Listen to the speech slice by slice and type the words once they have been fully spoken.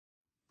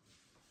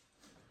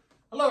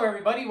Hello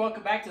everybody,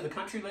 welcome back to the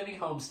Country Living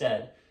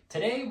Homestead.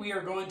 Today we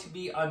are going to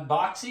be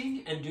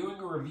unboxing and doing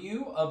a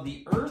review of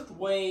the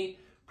Earthway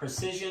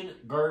Precision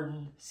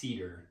Garden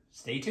Seeder.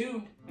 Stay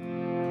tuned.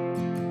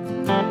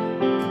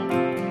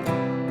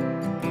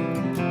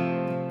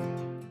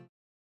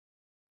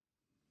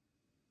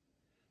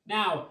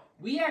 Now,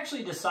 we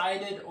actually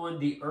decided on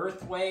the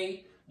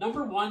Earthway,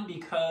 number one,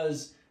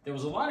 because there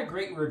was a lot of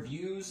great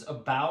reviews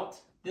about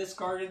this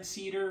garden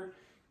seeder.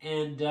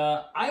 And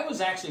I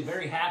was actually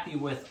very happy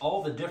with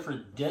all the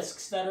different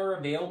discs that are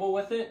available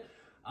with it.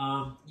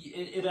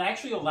 It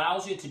actually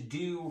allows you to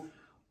do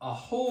a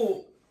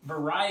whole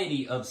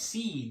variety of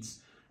seeds,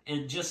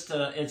 and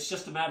it's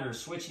just a matter of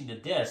switching the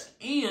disc.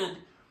 And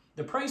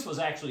the price was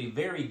actually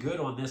very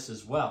good on this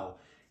as well.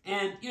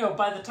 And you know,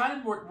 by the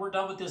time we're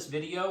done with this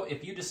video,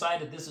 if you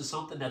decide that this is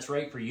something that's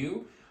right for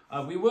you,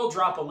 we will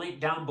drop a link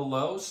down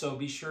below, so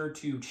be sure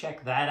to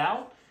check that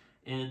out.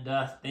 And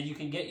then you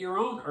can get your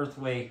own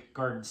Earthway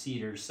garden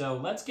seeder. So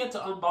let's get to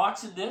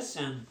unboxing this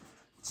and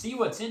see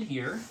what's in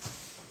here.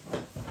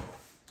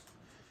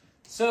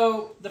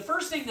 So the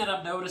first thing that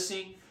I'm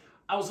noticing,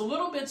 I was a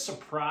little bit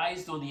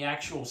surprised on the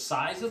actual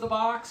size of the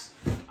box.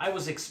 I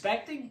was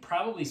expecting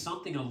probably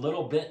something a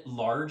little bit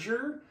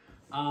larger.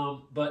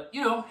 But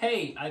you know,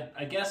 hey,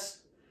 I guess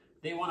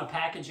they want to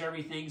package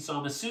everything. So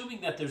I'm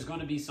assuming that there's going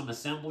to be some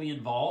assembly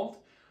involved.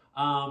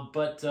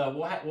 But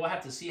we'll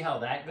have to see how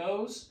that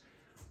goes.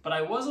 But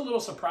I was a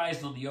little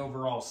surprised on the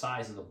overall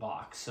size of the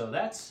box. So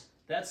that's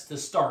to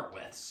start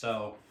with.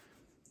 So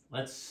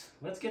let's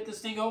get this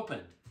thing open.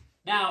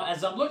 Now,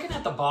 as I'm looking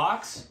at the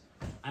box,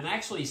 I'm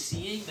actually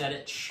seeing that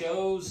it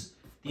shows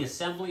the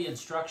assembly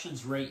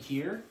instructions right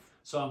here.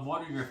 So I'm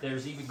wondering if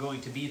there's even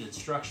going to be an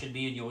instruction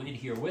manual in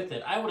here with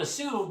it. I would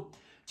assume,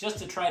 just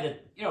to try to,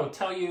 you know,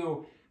 tell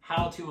you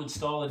how to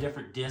install the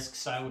different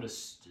discs, I would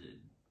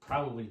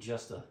probably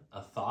just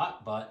a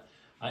thought, but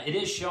it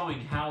is showing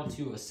how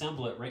to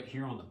assemble it right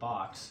here on the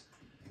box.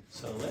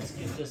 So let's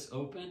get this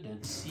opened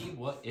and see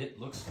what it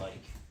looks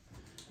like.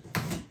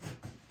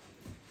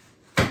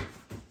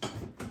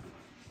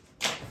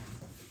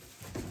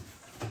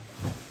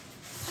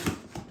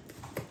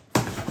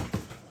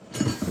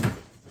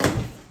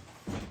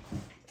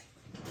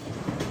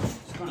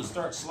 Just going to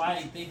start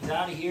sliding things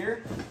out of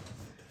here.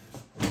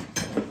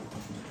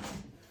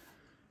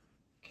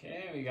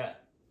 Okay, we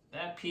got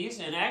that piece,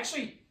 and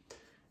actually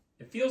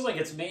it feels like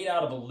it's made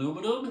out of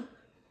aluminum,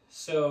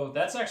 so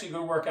that's actually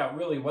going to work out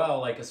really well,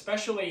 like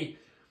especially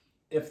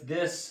if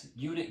this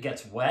unit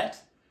gets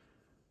wet.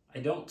 I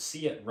don't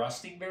see it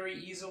rusting very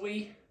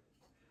easily,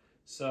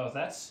 so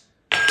that's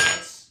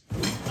nice.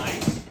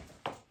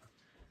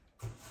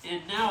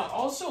 And now it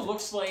also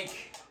looks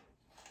like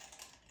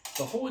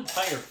the whole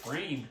entire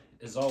frame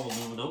is all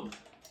aluminum,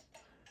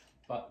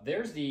 but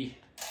there's the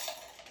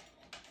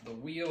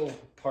wheel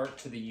part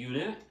to the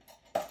unit.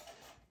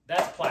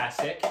 That's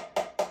plastic.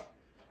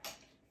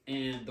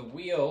 And the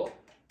wheel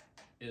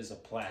is a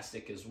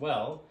plastic as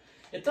well.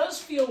 It does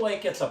feel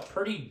like it's a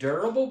pretty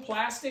durable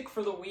plastic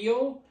for the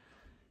wheel.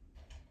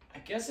 I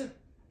guess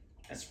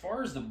as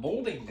far as the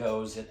molding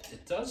goes,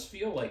 it does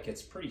feel like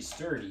it's pretty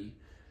sturdy.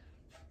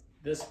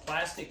 This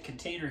plastic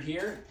container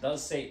here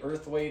does say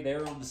Earthway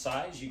there on the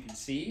side, as you can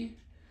see.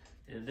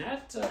 And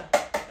that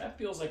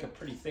feels like a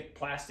pretty thick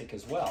plastic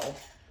as well.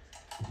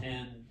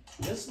 And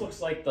this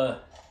looks like the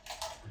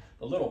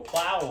little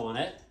plow on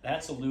it,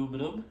 that's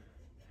aluminum.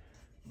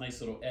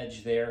 Nice little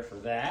edge there for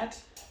that.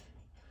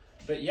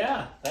 But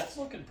yeah, that's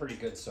looking pretty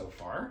good so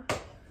far.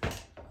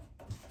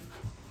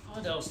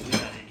 What else do we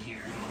got in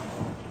here?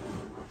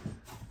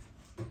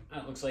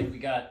 That looks like we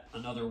got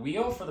another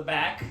wheel for the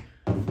back.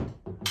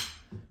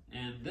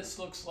 And this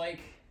looks like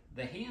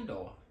the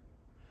handle.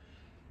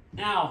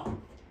 Now,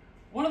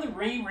 one of the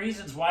main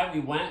reasons why we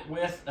went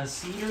with a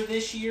seeder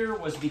this year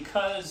was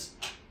because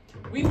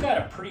we've got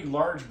a pretty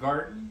large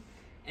garden.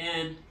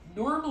 And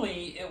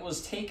normally it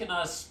was taking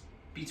us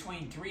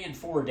between 3 and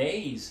 4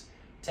 days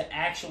to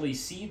actually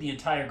seed the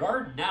entire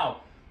garden. Now,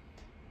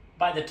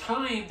 by the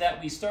time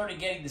that we started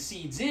getting the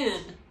seeds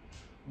in,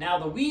 now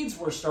the weeds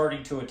were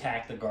starting to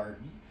attack the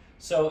garden.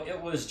 So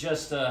it was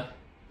just it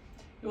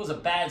was a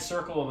bad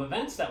circle of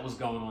events that was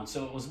going on.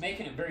 So it was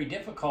making it very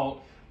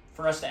difficult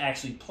for us to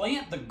actually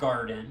plant the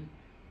garden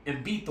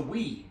and beat the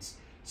weeds.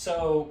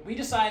 So we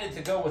decided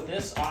to go with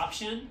this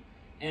option,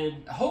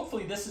 and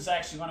hopefully this is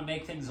actually going to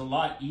make things a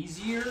lot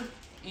easier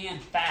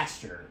and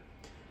faster.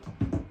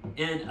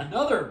 And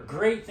another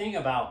great thing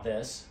about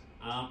this,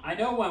 I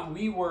know when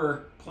we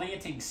were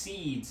planting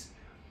seeds,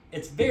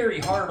 it's very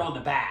hard on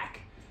the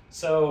back.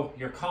 So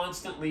you're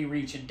constantly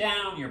reaching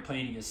down, you're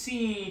planting a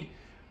seed,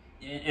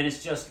 and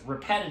it's just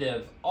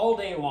repetitive all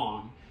day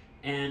long.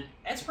 And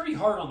that's pretty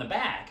hard on the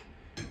back.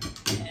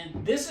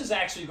 And this is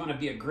actually going to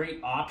be a great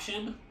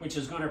option, which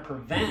is going to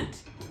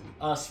prevent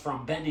us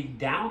from bending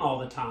down all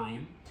the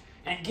time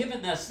and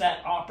giving us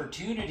that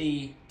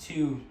opportunity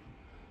to,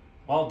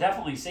 well,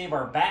 definitely save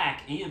our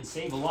back and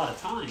save a lot of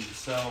time.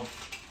 So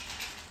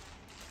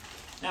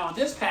now in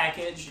this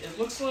package, it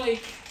looks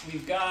like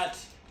we've got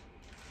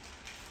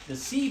the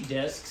seed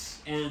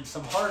discs and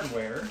some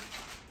hardware.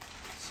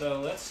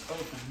 So let's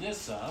open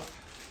this up.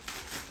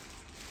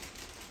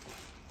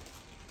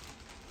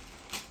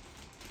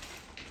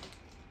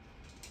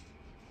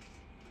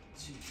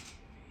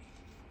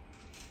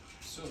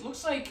 So it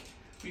looks like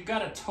we've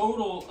got a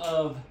total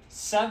of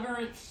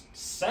seven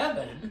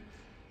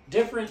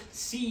different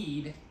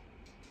seed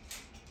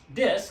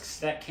discs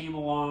that came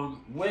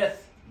along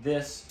with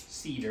this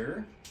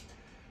seeder.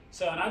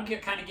 So, and I'll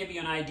kind of give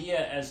you an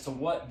idea as to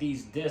what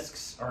these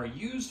discs are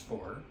used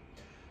for.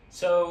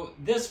 So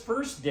this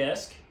first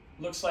disc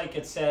looks like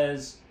it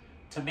says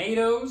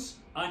tomatoes,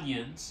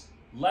 onions,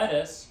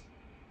 lettuce,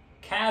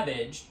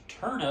 cabbage,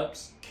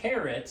 turnips,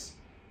 carrots,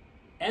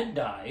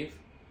 endive.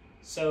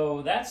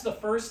 So that's the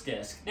first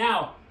disc.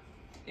 Now,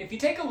 if you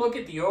take a look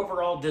at the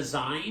overall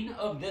design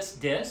of this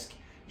disc,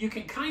 you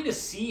can kind of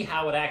see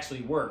how it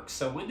actually works.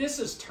 So when this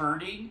is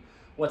turning,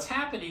 what's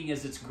happening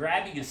is it's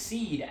grabbing a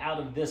seed out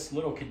of this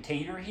little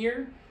container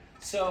here.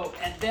 So,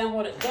 and then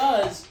what it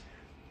does,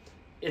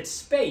 it's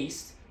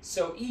spaced,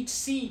 so each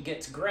seed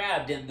gets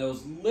grabbed in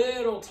those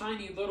little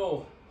tiny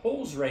little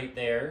holes right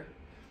there,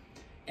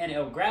 and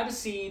it'll grab a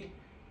seed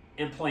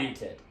and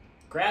plant it.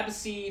 Grab a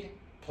seed,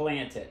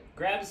 plant it.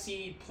 Grab a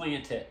seed,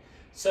 plant it.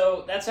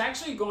 So that's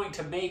actually going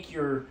to make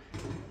your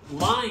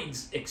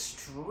lines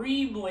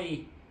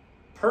extremely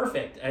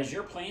perfect as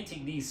you're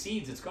planting these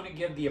seeds. It's going to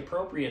give the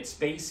appropriate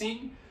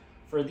spacing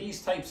for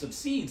these types of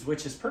seeds,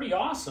 which is pretty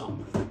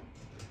awesome.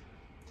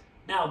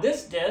 Now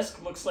this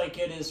disc looks like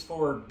it is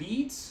for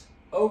beets,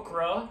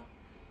 okra,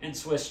 and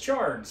Swiss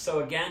chard.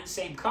 So again,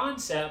 same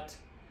concept.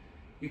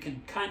 You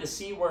can kind of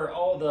see where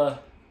all the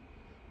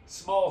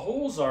small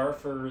holes are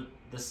for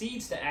the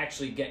seeds to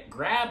actually get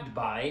grabbed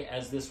by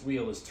as this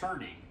wheel is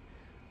turning.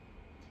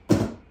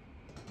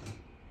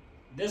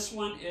 This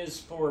one is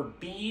for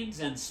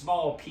beans and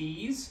small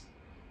peas.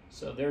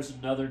 So there's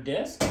another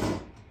disc.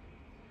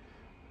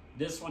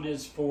 This one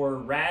is for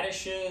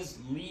radishes,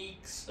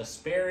 leeks,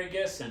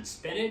 asparagus, and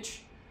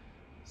spinach.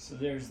 So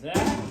there's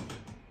that.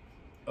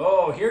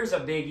 Oh, here's a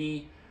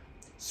biggie.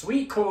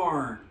 Sweet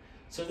corn.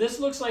 So this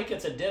looks like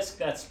it's a disc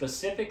that's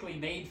specifically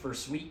made for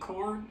sweet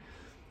corn.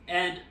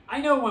 And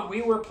I know when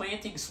we were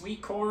planting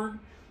sweet corn,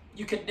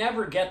 you could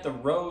never get the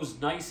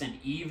rows nice and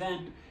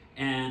even.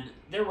 And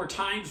there were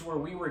times where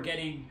we were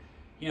getting,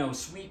 you know,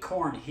 sweet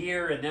corn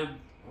here, and then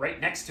right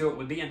next to it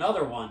would be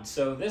another one.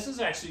 So this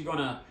is actually going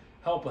to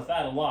help with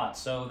that a lot.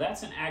 So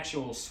that's an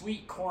actual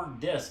sweet corn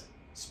disc,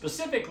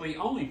 specifically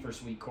only for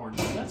sweet corn.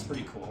 So that's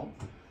pretty cool.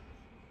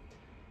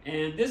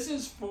 And this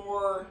is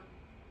for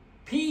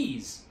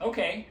peas.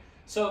 Okay,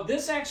 so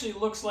this actually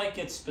looks like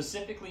it's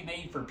specifically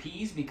made for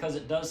peas because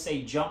it does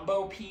say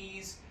jumbo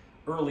peas,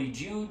 early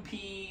June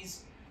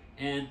peas,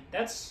 and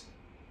that's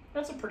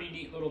a pretty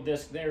neat little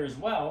disc there as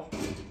well.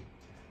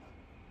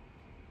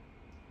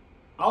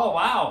 Oh,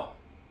 wow.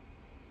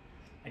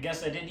 I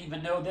guess I didn't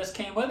even know this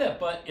came with it,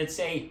 but it's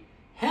a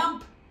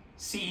hemp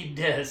seed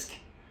disc.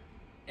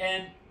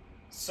 And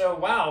so,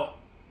 wow,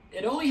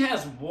 it only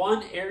has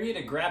one area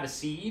to grab a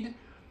seed.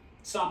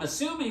 So I'm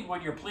assuming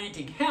when you're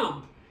planting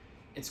hemp,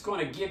 it's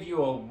going to give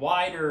you a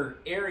wider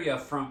area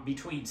from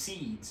between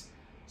seeds.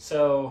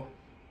 So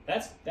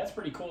that's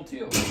pretty cool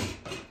too.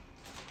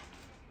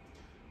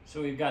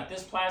 So we've got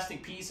this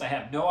plastic piece. I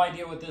have no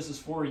idea what this is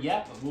for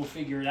yet, but we'll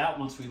figure it out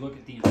once we look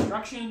at the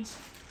instructions.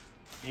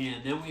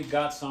 And then we've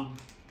got some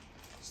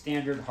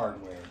standard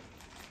hardware.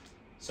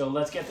 So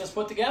let's get this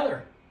put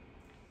together.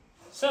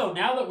 So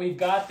now that we've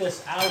got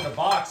this out of the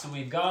box and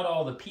we've got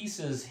all the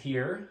pieces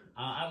here,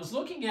 I was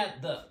looking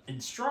at the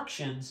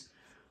instructions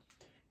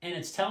and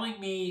it's telling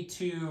me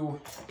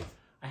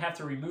I have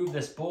to remove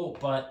this bolt,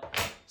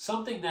 but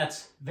something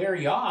that's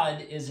very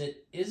odd is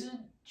it isn't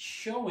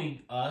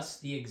showing us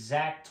the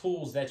exact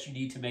tools that you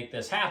need to make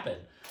this happen.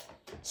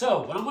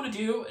 So what I'm going to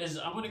do is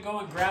I'm going to go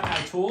and grab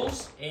my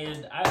tools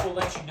and I will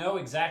let you know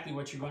exactly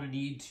what you're going to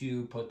need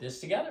to put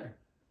this together.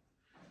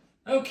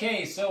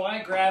 Okay, so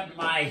I grabbed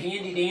my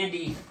handy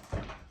dandy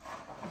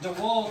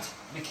DeWalt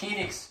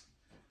Mechanics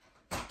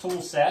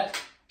tool set.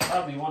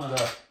 Probably one of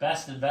the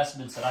best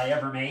investments that I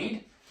ever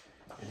made.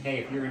 And hey,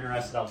 if you're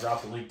interested, I'll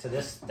drop a link to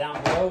this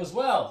down below as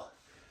well.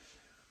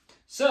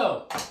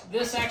 So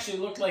this actually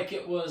looked like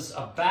it was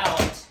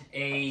about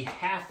a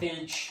 1/2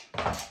 inch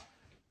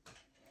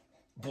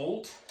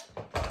bolt,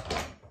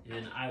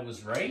 and I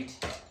was right.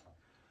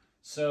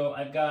 So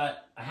I've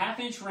got a 1/2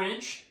 inch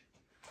wrench,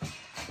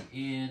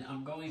 and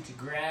I'm going to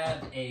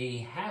grab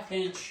a 1/2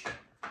 inch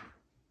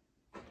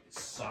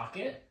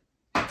socket.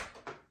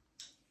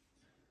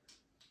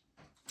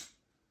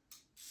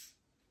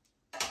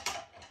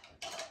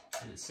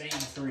 And it's saying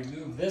to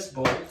remove this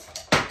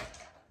bolt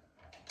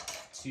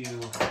to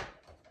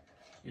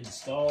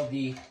install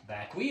the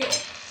back wheel.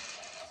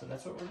 So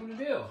that's what we're going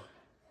to do.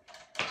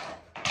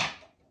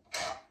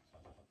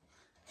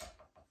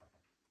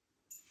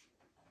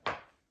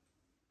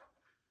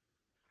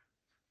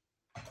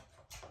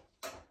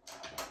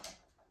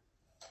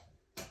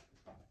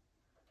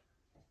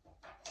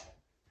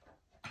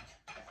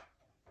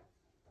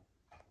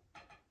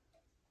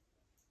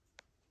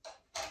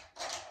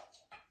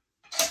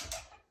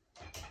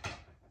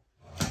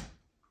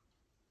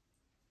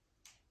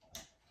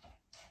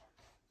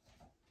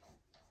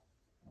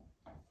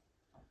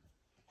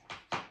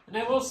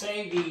 And I will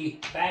say the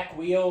back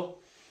wheel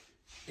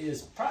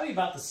is probably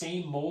about the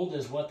same mold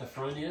as what the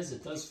front is.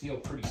 It does feel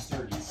pretty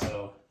sturdy,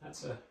 so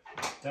that's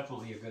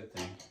definitely a good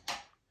thing.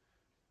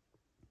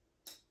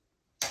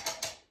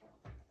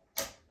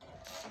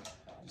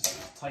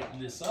 Just tighten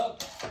this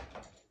up.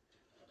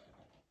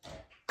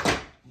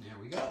 There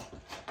we go.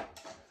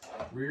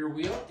 Rear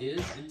wheel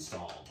is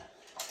installed.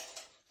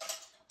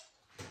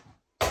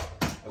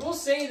 I will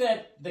say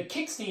that the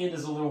kickstand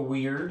is a little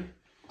weird.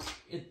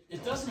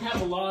 It doesn't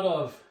have a lot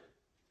of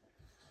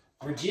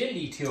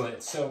rigidity to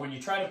it, so when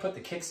you try to put the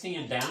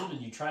kickstand down and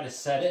you try to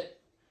set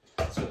it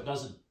so it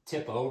doesn't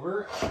tip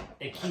over,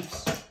 it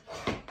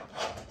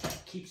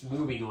keeps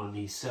moving on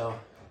me. So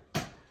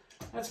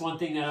that's one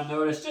thing that I've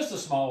noticed. Just a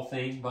small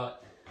thing,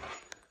 but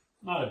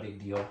not a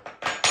big deal.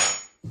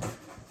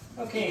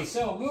 Okay,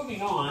 so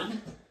moving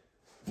on,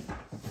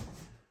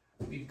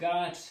 we've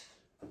got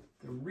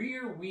the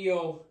rear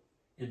wheel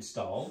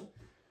installed.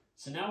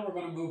 So now we're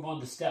going to move on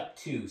to step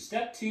 2.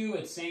 Step 2,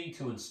 it's saying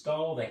to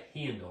install the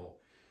handle.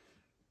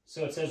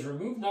 So it says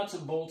remove nuts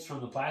and bolts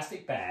from the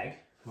plastic bag.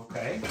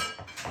 Okay,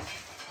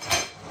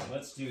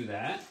 let's do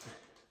that.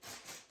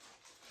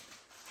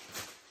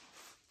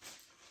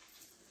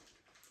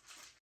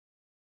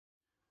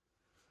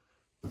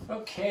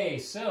 Okay,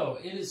 so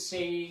it is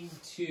saying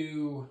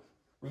to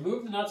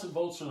remove the nuts and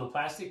bolts from the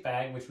plastic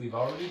bag, which we've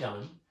already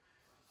done.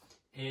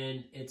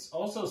 And it's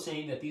also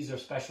saying that these are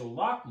special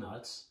lock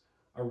nuts.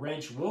 A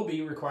wrench will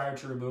be required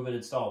to remove and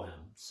install them.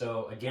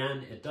 So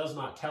again, it does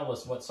not tell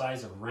us what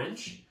size of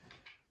wrench,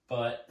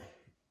 but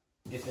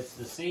if it's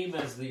the same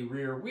as the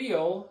rear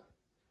wheel,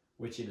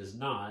 which it is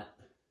not,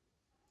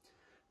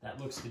 that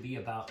looks to be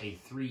about a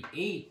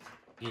 3/8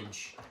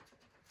 inch.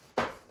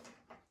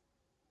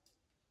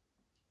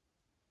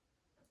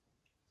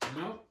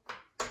 Nope.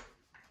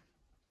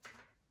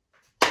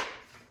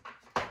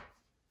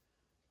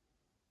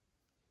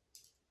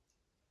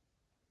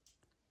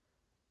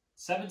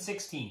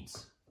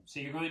 7/16. So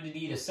you're going to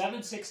need a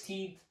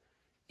 7/16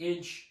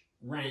 inch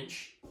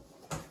wrench.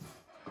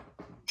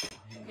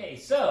 Okay,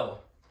 so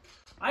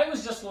I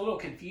was just a little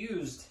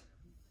confused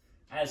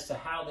as to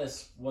how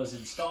this was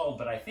installed,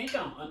 but I think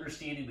I'm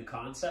understanding the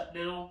concept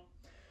now.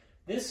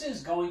 This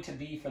is going to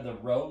be for the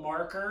row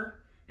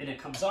marker, and it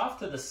comes off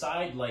to the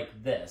side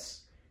like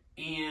this.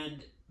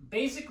 And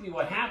basically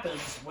what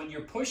happens when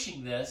you're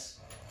pushing this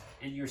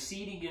and you're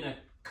seating in a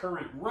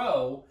current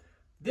row,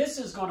 this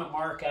is going to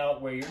mark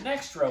out where your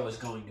next row is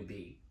going to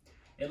be.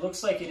 It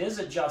looks like it is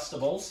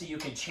adjustable, so you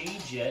can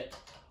change it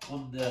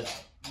on the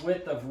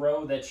width of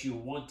row that you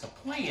want to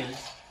plant.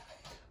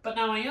 But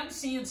now I am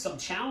seeing some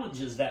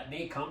challenges that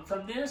may come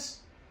from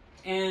this,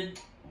 and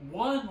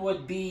one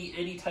would be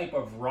any type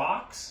of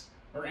rocks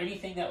or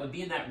anything that would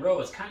be in that row.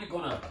 It's kind of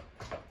going to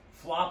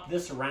flop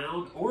this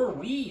around, or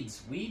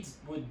weeds. Weeds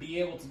would be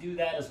able to do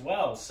that as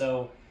well.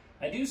 So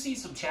I do see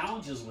some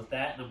challenges with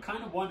that, and I'm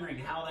kind of wondering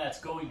how that's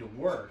going to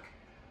work.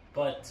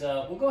 But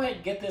we'll go ahead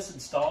and get this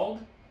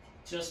installed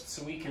just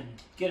so we can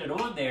get it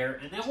on there,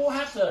 and then we'll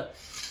have to...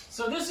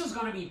 So this is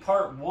going to be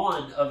part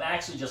 1 of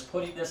actually just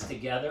putting this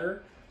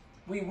together.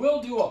 We will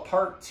do a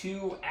part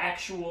 2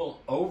 actual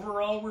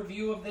overall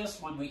review of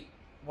this when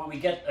we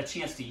get a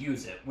chance to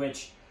use it,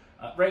 which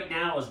right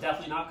now is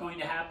definitely not going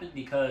to happen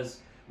because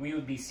we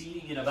would be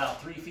seeding in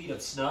about 3 feet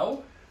of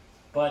snow.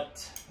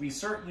 But we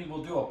certainly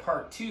will do a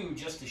part 2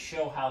 just to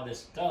show how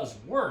this does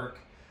work.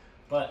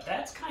 But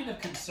that's kind of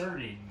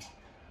concerning.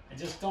 I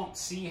just don't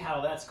see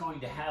how that's going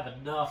to have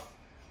enough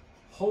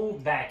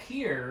hold back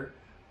here,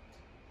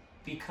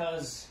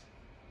 because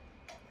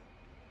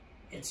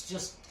it's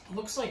just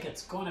looks like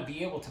it's going to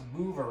be able to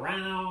move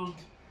around.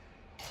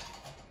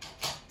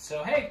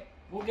 So hey,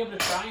 we'll give it a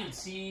try and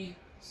see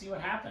what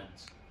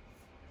happens.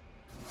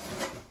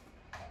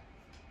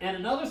 And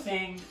another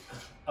thing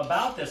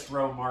about this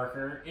row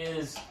marker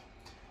is,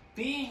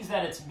 being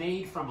that it's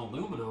made from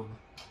aluminum,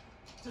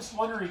 just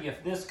wondering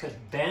if this could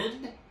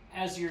bend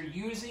as you're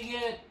using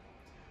it.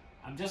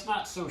 I'm just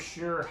not so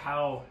sure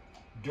how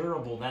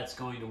durable that's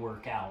going to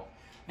work out.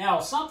 Now,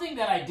 something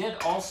that I did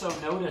also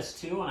notice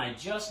too, and I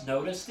just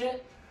noticed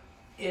it,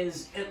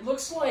 is it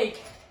looks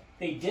like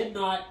they did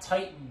not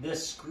tighten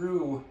this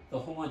screw the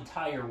whole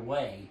entire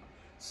way.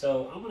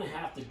 So I'm going to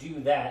have to do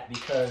that,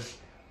 because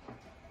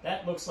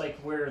that looks like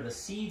where the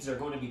seeds are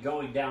going to be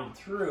going down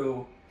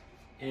through.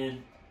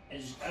 And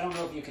I don't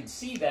know if you can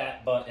see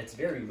that, but it's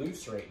very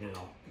loose right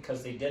now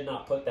because they did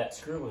not put that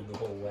screw in the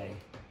whole way.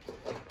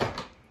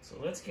 So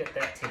let's get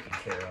that taken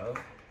care of.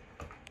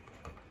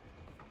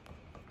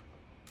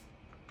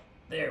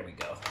 There we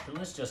go. And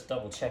let's just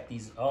double check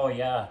these. Oh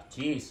yeah,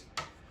 geez.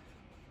 A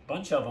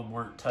bunch of them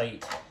weren't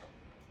tight.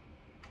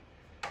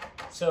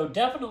 So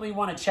definitely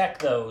want to check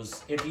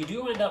those. If you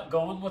do end up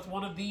going with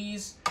one of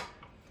these,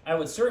 I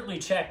would certainly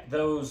check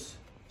those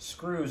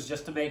screws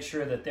just to make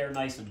sure that they're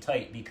nice and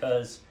tight,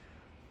 because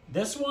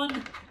this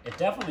one, it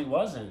definitely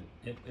wasn't.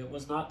 It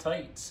was not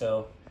tight.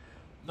 So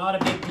not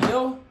a big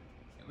deal.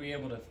 We'll be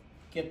able to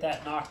get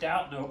that knocked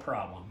out, no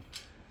problem.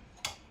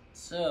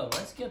 So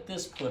let's get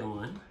this put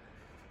on.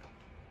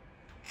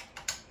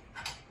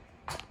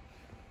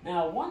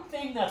 Now, one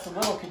thing that's a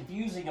little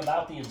confusing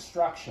about the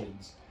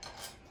instructions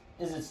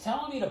is it's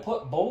telling me to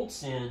put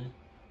bolts in,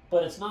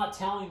 but it's not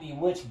telling me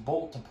which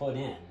bolt to put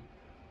in.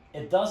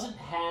 It doesn't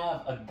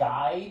have a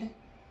guide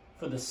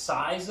for the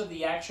size of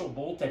the actual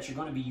bolt that you're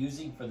going to be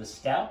using for the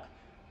step.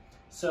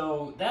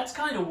 So that's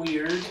kind of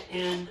weird.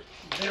 And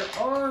there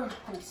are,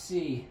 let's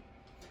see,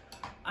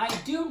 I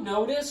do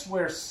notice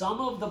where some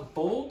of the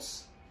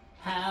bolts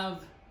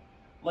have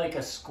like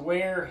a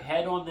square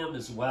head on them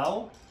as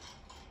well.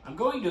 I'm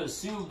going to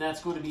assume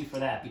that's going to be for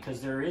that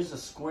because there is a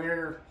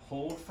square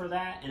hole for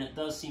that and it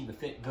does seem to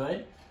fit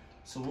good.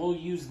 So we'll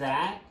use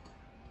that.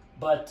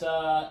 But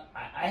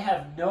I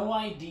have no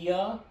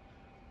idea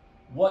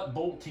what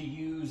bolt to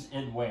use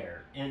and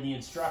where. And the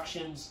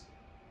instructions,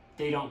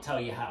 they don't tell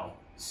you how.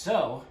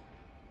 So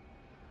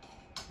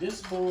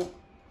this bolt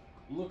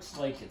looks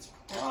like it's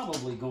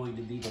probably going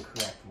to be the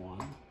correct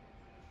one.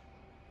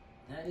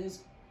 That is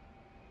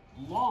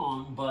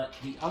long, but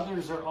the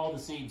others are all the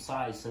same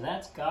size, so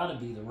that's got to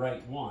be the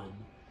right one.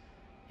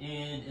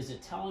 And is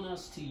it telling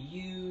us to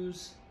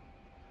use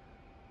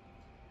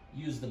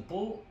the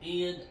bolt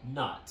and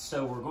nut?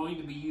 So we're going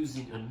to be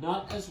using a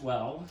nut as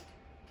well.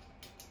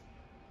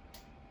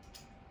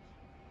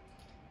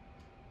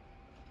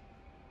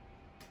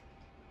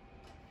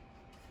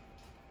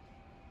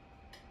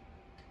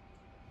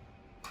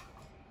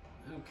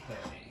 Okay.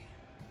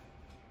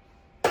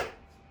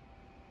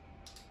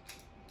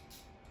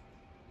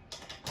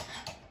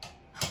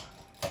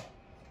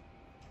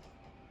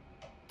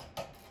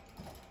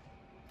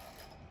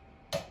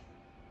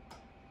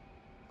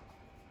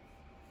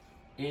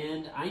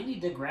 And I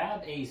need to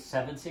grab a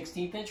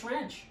 7/16 inch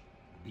wrench.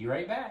 Be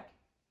right back.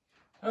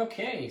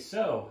 Okay,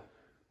 so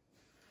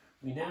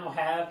we now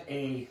have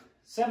a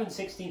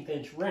 7/16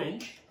 inch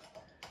wrench.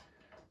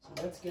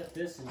 So let's get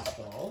this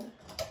installed.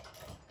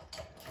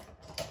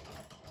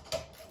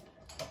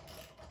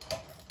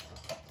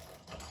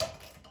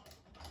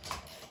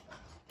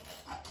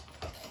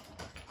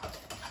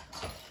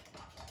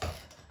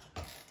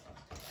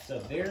 It's a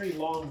very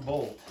long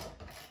bolt.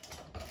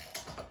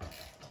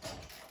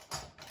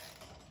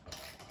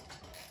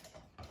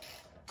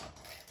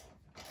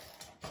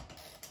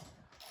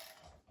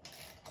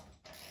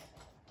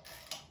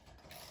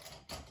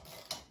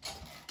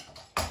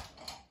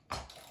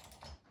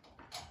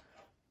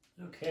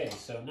 Okay,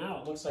 so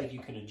now it looks like you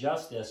can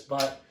adjust this,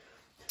 but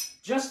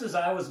just as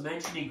I was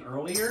mentioning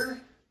earlier,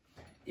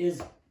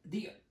 if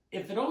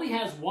it only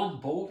has one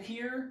bolt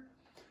here,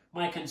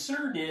 my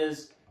concern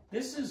is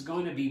this is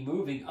going to be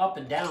moving up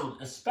and down,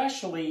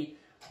 especially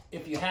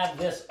if you have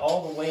this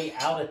all the way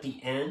out at the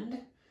end,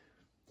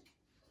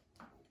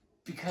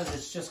 because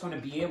it's just going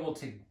to be able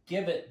to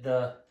give it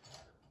the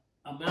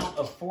amount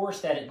of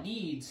force that it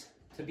needs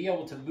to be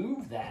able to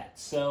move that.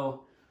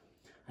 So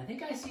I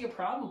think I see a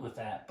problem with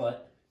that,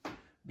 but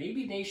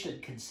maybe they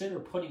should consider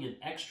putting an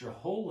extra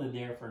hole in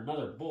there for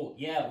another bolt.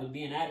 Yeah, it would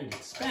be an added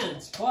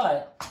expense,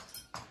 but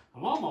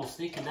I'm almost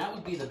thinking that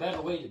would be the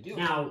better way to do it.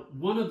 Now,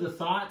 one of the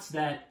thoughts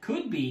that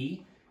could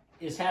be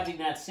is having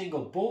that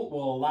single bolt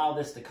will allow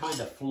this to kind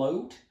of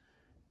float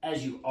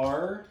as you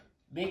are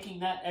making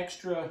that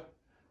extra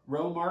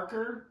row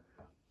marker,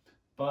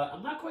 but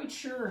I'm not quite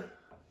sure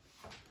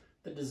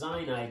the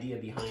design idea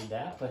behind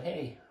that, but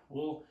hey,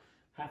 we'll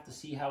have to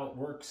see how it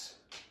works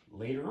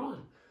later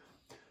on.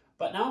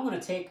 But now I'm going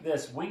to take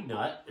this wing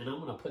nut and I'm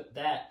going to put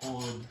that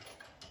on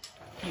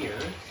here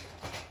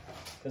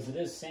because it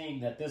is saying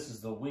that this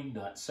is the wing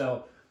nut.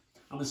 So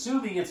I'm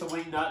assuming it's a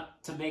wing nut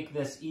to make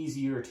this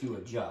easier to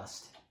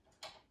adjust.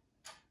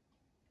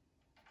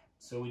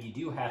 So when you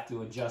do have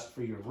to adjust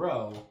for your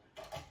row,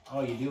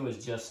 all you do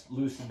is just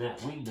loosen that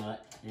wing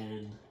nut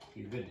and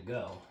you're good to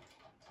go.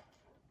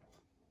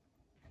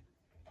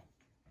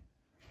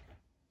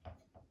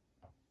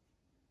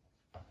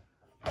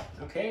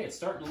 Okay, it's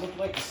starting to look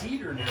like a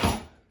cedar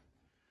now.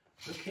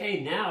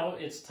 Okay, now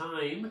it's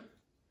time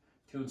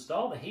to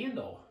install the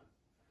handle.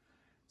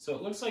 So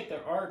it looks like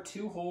there are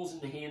 2 holes in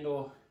the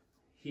handle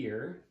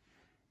here,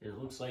 and it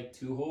looks like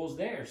 2 holes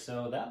there.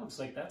 So that looks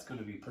like that's going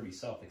to be pretty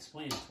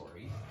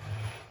self-explanatory.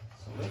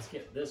 So let's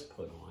get this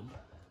put on.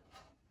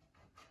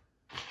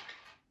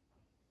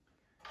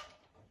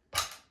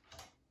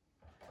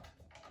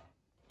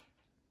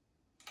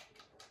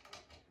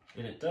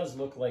 And it does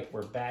look like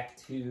we're back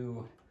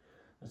to,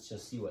 let's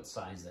just see what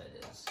size that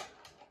is.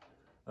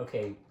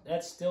 Okay,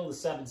 that's still the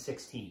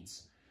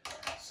 7/16.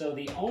 So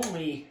the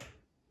only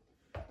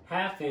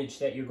 ½ inch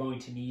that you're going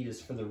to need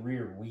is for the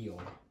rear wheel.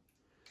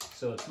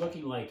 So it's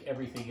looking like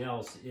everything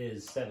else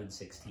is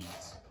 7/16.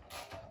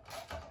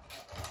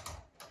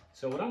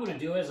 So what I'm going to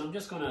do is I'm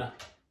just going to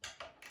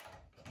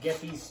get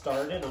these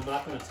started. I'm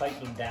not going to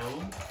tighten them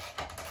down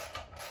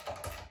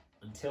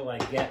until I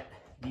get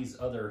these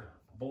other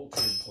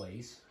bolts in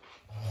place.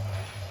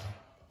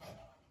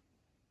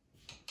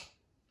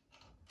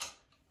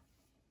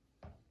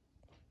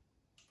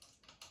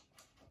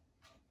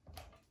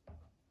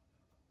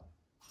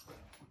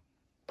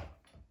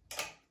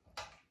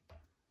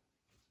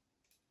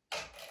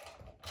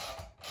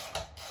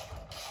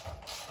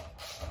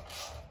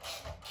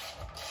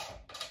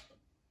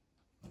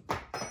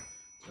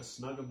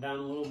 snug them down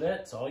a little bit.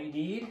 That's all you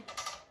need.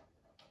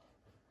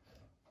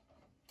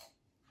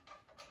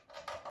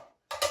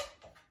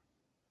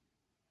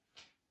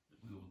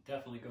 We will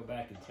definitely go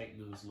back and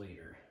tighten those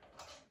later.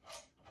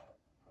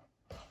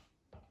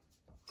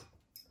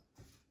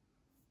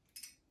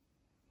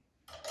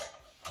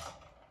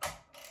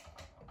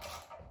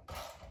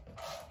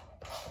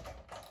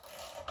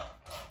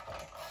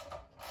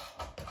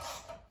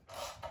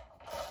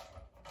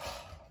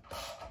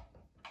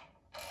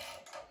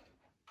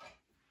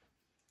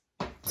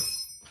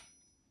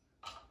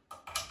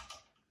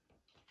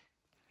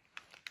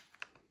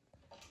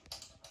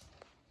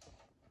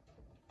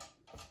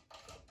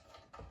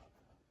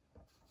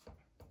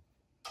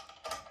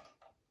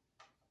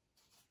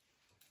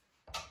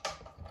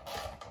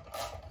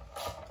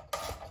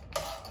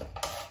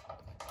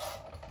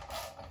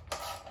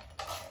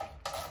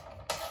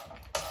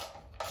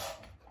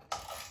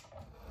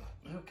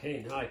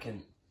 Okay, now I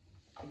can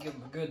give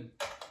them a good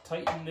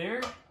tighten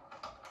there.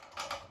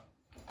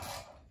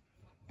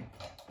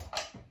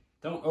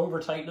 Don't over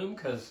tighten them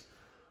because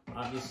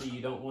obviously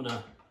you don't want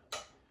to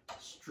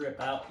strip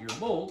out your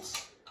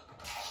bolts.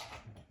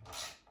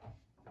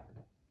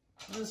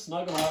 Just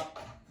snug them up.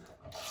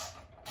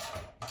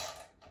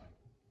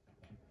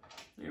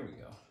 There we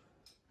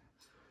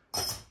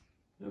go.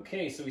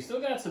 Okay, so we still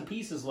got some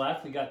pieces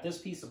left. We got this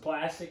piece of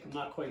plastic. I'm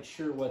not quite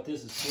sure what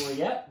this is for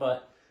yet,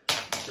 but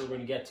we're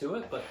going to get to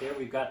it. But there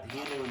we've got the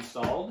handle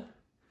installed.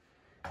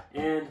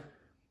 And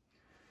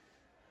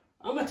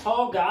I'm a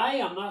tall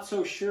guy. I'm not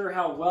so sure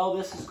how well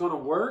this is going to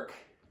work.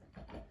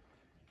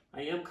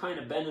 I am kind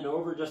of bending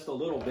over just a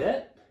little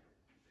bit.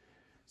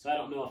 So I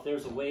don't know if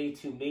there's a way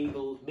to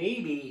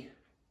maybe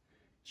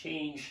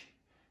change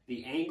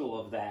the angle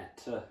of that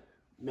to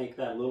make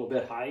that a little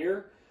bit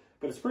higher.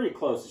 But it's pretty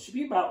close. It should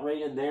be about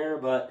right in there,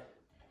 but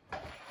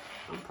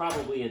I'm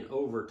probably an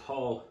over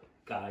tall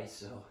guy,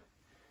 so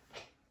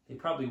they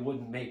probably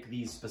wouldn't make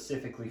these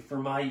specifically for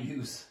my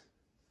use.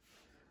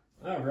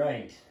 All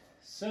right,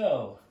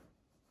 so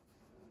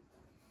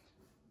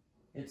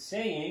it's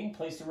saying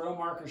place the row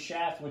marker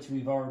shaft, which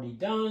we've already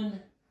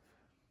done.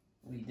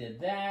 We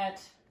did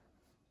that.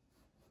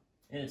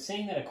 And it's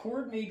saying that a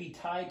cord may be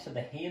tied to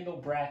the handle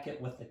bracket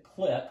with the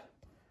clip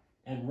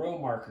and row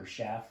marker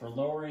shaft for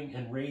lowering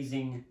and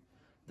raising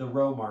the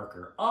row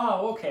marker.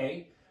 Oh,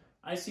 okay.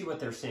 I see what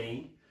they're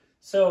saying.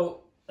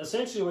 So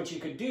essentially what you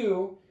could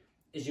do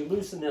is you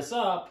loosen this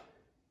up.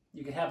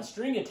 You could have a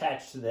string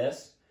attached to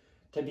this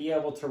to be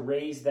able to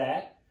raise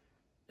that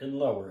and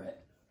lower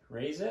it.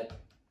 Raise it,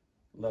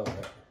 lower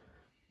it.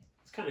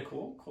 It's kind of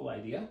cool. Cool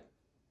idea.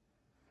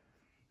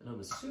 And I'm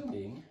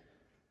assuming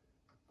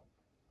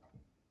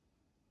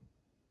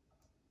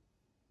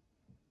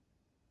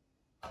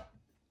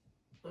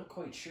not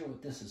quite sure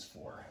what this is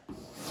for.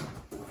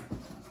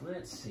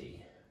 Let's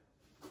see.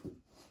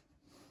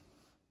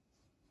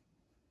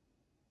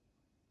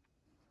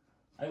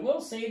 I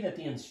will say that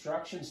the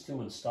instructions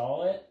to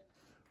install it,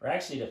 or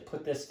actually to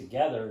put this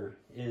together,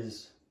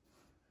 is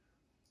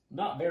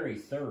not very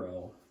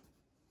thorough.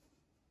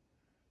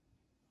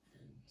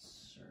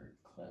 Insert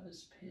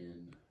clevis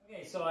pin.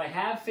 Okay, so I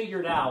have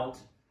figured out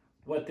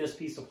what this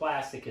piece of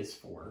plastic is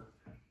for.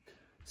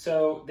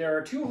 So there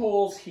are two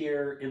holes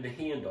here in the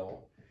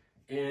handle,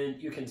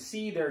 and you can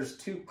see there's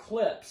two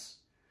clips.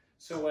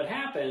 So what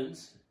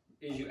happens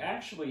is you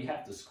actually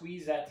have to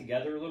squeeze that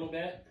together a little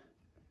bit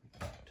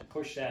to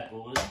push that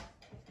on.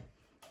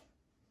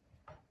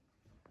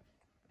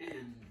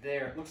 And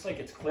there, it looks like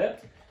it's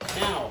clipped.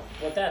 Now,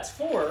 what that's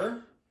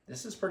for,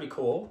 this is pretty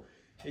cool,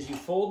 is you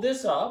fold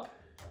this up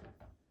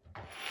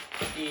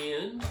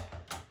and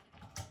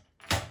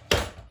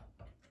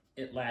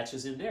it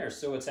latches in there.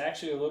 So it's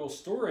actually a little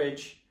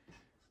storage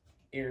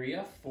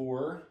area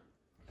for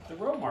the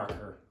row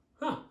marker.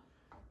 Huh,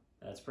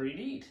 that's pretty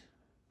neat.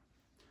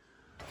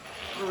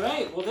 All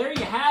right, well there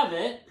you have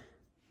it.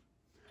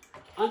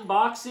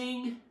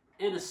 Unboxing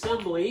and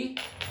assembly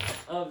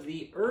of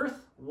the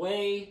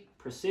Earthway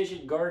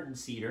Precision Garden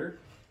Seeder.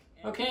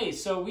 Okay,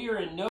 so we are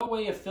in no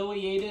way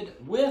affiliated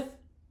with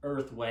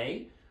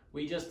Earthway.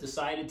 We just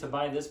decided to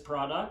buy this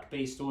product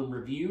based on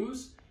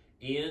reviews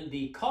and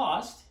the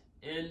cost.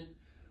 And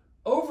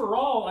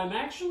overall, I'm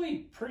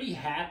actually pretty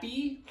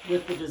happy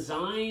with the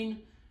design,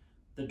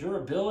 the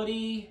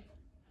durability,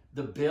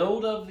 the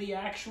build of the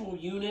actual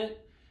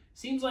unit.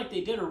 Seems like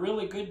they did a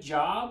really good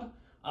job.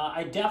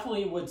 I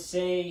definitely would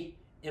say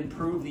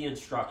improve the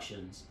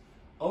instructions.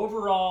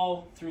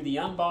 Overall, through the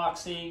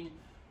unboxing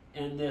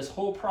and this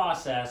whole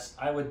process,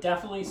 I would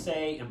definitely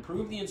say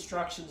improve the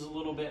instructions a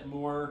little bit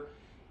more.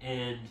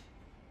 And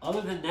other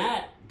than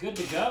that, good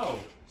to go.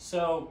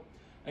 So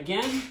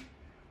again,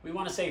 we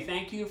want to say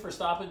thank you for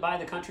stopping by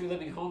the Country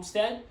Living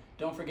Homestead.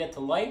 Don't forget to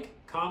like,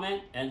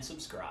 comment, and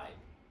subscribe.